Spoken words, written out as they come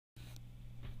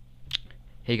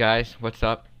Hey guys, what's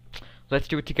up? Let's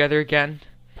do it together again.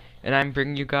 And I'm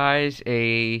bringing you guys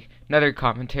another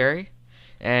commentary,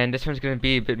 and this one's gonna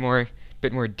be a bit more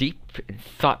deep and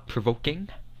thought-provoking.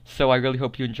 So I really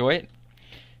hope you enjoy it.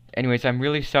 Anyways, I'm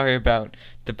really sorry about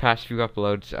the past few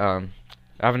uploads. I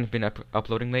haven't been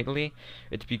uploading lately.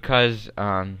 It's because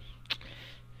I'm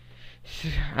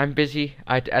busy.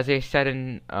 As I said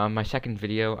in my second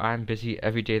video, I'm busy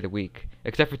every day of the week,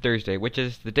 except for Thursday, which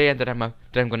is the day that I'm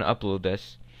going to upload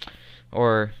this.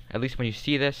 Or at least when you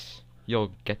see this,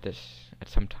 you'll get this at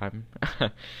some time.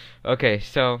 Okay,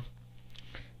 so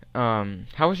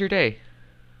how was your day?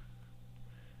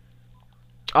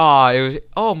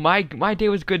 My day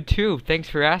was good too. Thanks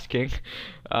for asking.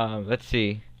 Let's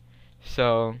see.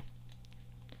 So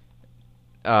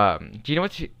do you know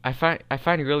what I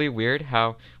find really weird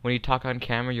how when you talk on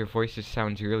camera your voice just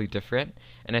sounds really different,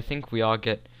 and I think we all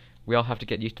have to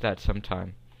get used to that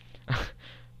sometime.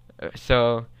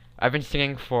 So I've been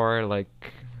singing for like,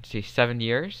 let's see, 7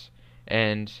 years,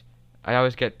 and I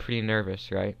always get pretty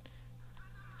nervous, right?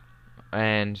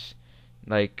 And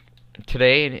like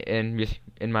today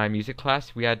in my music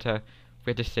class we had to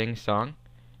sing a song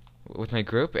with my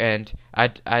group, and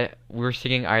we were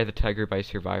singing "Eye of the Tiger" by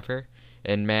Survivor,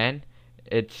 and man,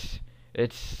 it's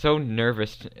so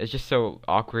nervous. It's just so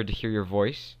awkward to hear your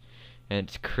voice, and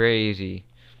it's crazy.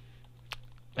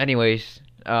 Anyways,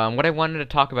 what I wanted to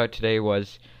talk about today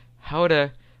was how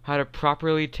to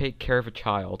properly take care of a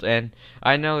child, and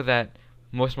I know that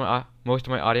most of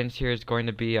my audience here is going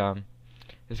to be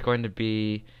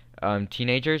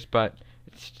teenagers, but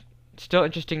it's still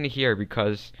interesting to hear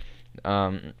because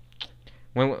I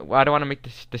don't want to make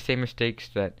the same mistakes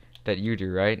that you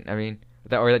do, right? I mean,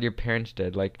 that your parents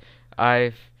did. Like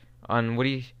I've on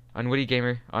Woody's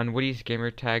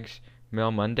gamer tags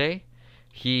Mail Monday,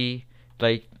 he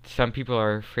like some people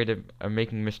are afraid of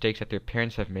making mistakes that their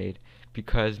parents have made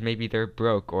because maybe they're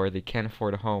broke or they can't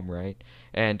afford a home, right?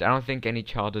 And I don't think any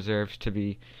child deserves to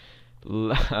be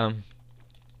to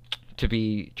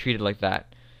be treated like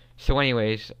that. So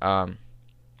anyways, I've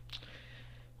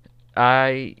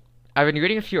been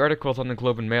reading a few articles on the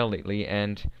Globe and Mail lately,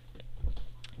 and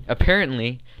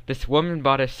apparently this woman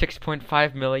bought a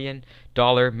 $6.5 million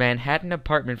Manhattan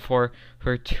apartment for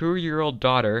her 2-year-old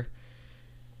daughter,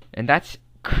 and that's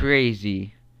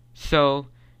crazy. So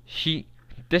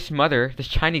this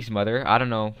Chinese mother, I don't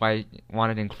know why I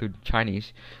wanted to include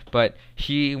Chinese, but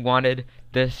she wanted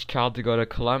this child to go to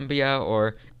Columbia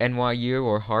or NYU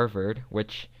or Harvard,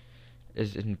 which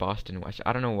is in Boston, which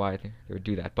I don't know why they would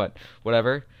do that, but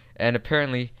whatever. And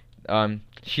apparently,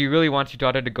 she really wants her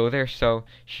daughter to go there, so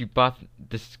she bought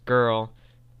this girl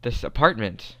this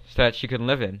apartment so that she could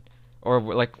live in, or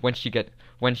like when she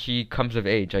comes of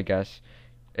age, I guess.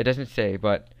 It doesn't say,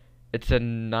 but it's a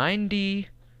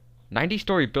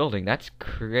 90-story building. That's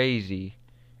crazy.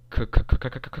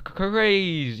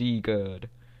 Crazy good.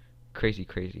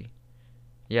 Crazy.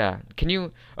 Yeah.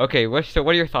 Okay, so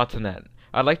what are your thoughts on that?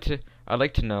 I'd like to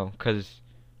know, 'cause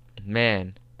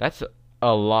man, that's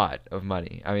a lot of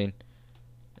money. I mean,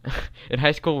 in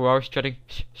high school we're always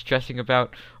stressing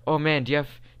about, oh man, do you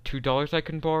have $2 I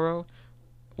can borrow?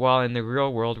 While in the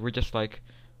real world we're just like,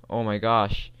 oh my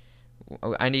gosh,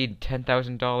 I need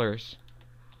 $10,000.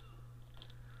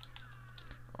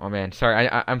 Oh man, sorry,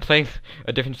 I'm playing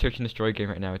a different Search and Destroy game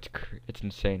right now. It's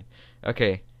insane.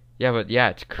 Okay, yeah, but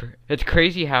yeah, it's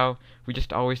crazy how we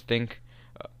just always think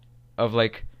of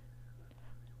like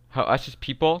how us as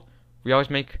people, we always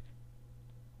make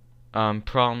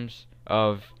problems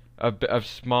of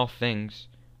small things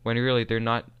when really they're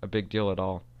not a big deal at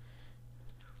all.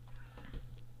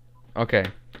 Okay,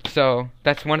 so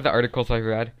that's one of the articles I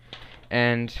read,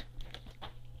 and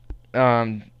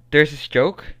there's this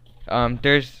joke.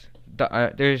 There's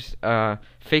a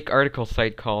fake article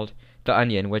site called The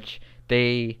Onion, which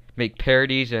they make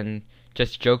parodies and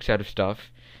just jokes out of stuff,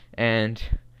 and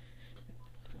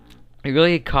it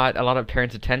really caught a lot of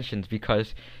parents' attentions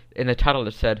because in the title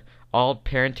it said all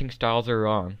parenting styles are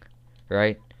wrong,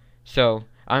 right? So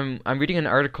I'm reading an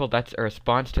article that's a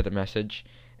response to the message,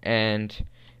 and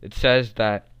it says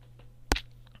that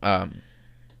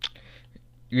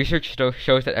research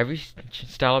shows that every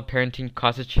style of parenting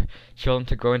causes children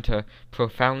to grow into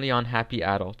profoundly unhappy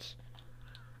adults.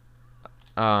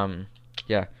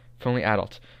 Yeah, profoundly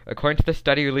adults. According to the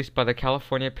study released by the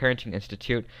California Parenting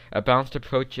Institute, a balanced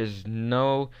approach is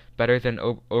no better than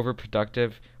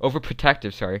overprotective,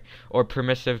 or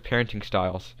permissive parenting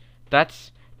styles.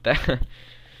 That's that.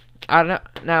 I don't know.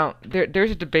 Now,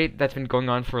 there's a debate that's been going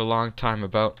on for a long time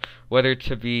about whether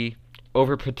to be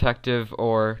overprotective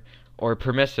or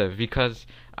permissive, because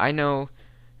I know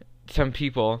some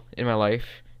people in my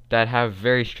life that have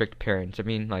very strict parents. I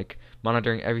mean, like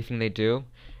monitoring everything they do,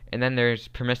 and then there's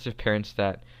permissive parents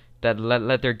that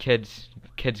let their kids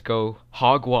go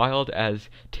hog wild, as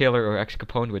Taylor or ex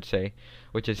Capone would say,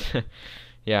 which is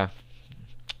yeah.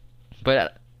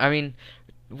 But I mean,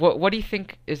 what do you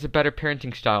think is a better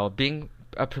parenting style? Being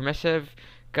a permissive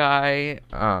guy,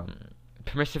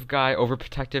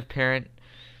 overprotective parent.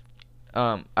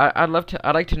 I'd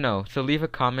like to know. So leave a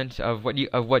comment of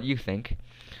what you think.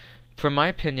 From my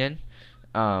opinion,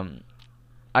 I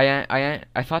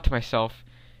thought to myself,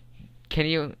 can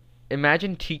you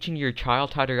imagine teaching your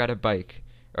child how to ride a bike?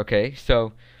 Okay,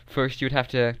 so first you'd have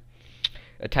to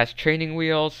attach training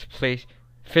wheels,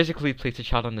 physically place the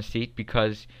child on the seat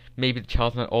because maybe the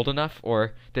child's not old enough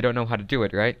or they don't know how to do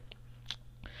it, right?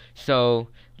 So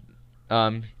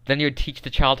then you'd teach the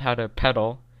child how to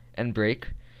pedal and brake,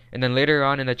 and then later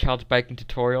on in the child's biking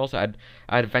tutorials, I'd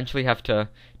eventually have to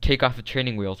take off the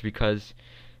training wheels because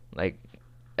like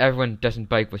everyone doesn't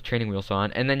bike with training wheels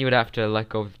on, and then you would have to let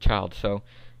go of the child. So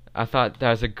I thought that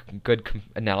was a good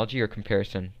analogy or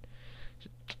comparison.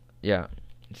 Yeah.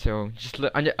 So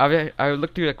I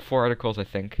looked through like 4 articles, I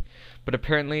think, but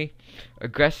apparently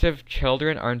aggressive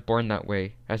children aren't born that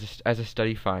way, as a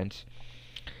study finds.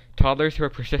 Toddlers who are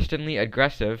persistently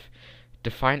aggressive,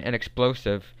 defiant, and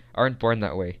explosive aren't born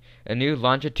that way. A new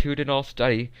longitudinal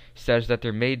study says that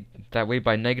they're made that way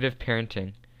by negative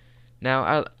parenting.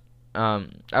 Now, I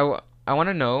want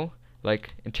to know,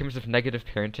 like, in terms of negative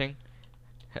parenting,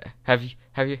 has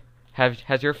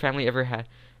your family ever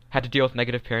had to deal with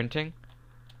negative parenting?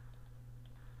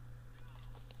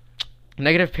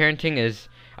 Negative parenting is,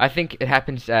 I think it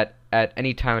happens at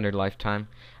any time in your lifetime.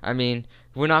 I mean,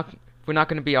 we're not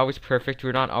going to be always perfect.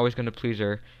 We're not always going to please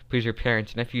your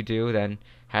parents, and if you do, then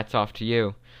hats off to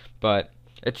you. But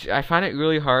I find it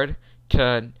really hard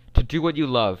to do what you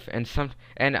love, and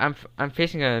I'm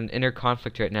facing an inner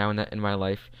conflict right now in my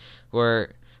life,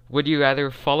 where would you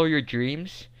rather follow your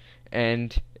dreams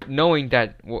and knowing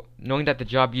that the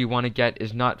job you want to get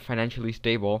is not financially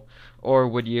stable, or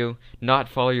would you not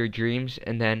follow your dreams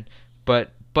and then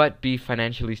but be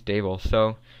financially stable?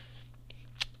 So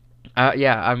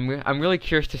yeah, I'm really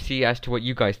curious to see as to what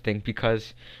you guys think,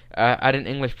 because I had an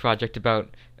English project about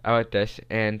this,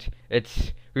 and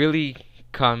it's really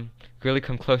come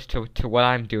close to what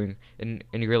I'm doing in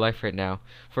real life right now.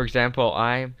 For example,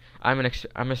 I'm an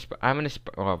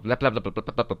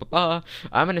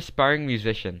aspiring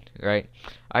musician, right?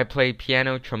 I play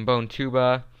piano, trombone,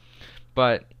 tuba,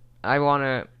 but I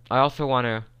also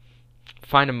wanna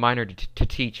find a minor to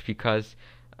teach, because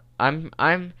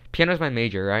piano's my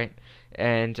major, right?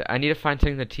 And I need to find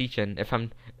something to teach in,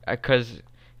 because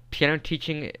piano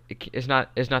teaching is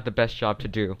not the best job to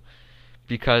do,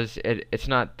 because it's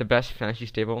not the best financially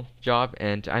stable job,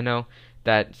 and I know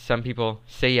that some people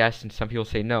say yes and some people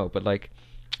say no, but like,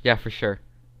 yeah, for sure.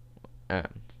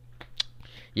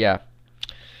 Yeah.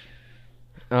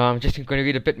 Just going to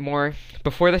read a bit more.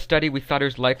 Before the study, we thought it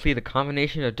was likely the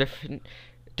combination of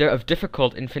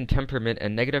difficult infant temperament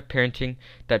and negative parenting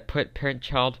that put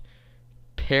parent-child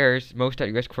pairs most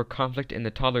at risk for conflict in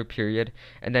the toddler period,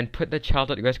 and then put the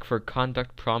child at risk for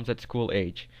conduct problems at school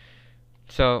age.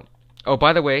 So, oh,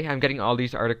 by the way, I'm getting all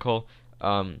these article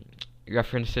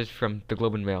references from the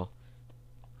Globe and Mail.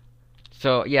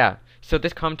 So, yeah. So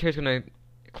this commentary is going to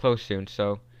close soon,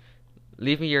 so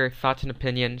leave me your thoughts and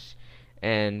opinions,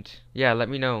 and yeah, let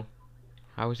me know.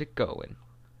 How is it going?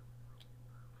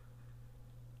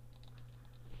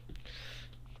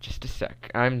 Just a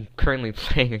sec. I'm currently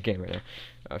playing a game right now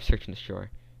of Search and Destroy.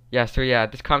 Yeah, so yeah,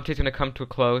 this commentary is going to come to a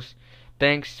close.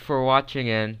 Thanks for watching,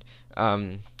 and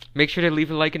make sure to leave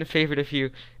a like and a favorite if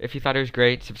you thought it was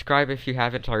great. Subscribe if you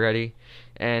haven't already,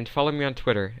 and follow me on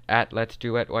Twitter at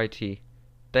Let'sDuetYT.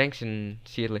 Thanks, and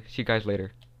see you guys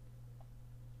later.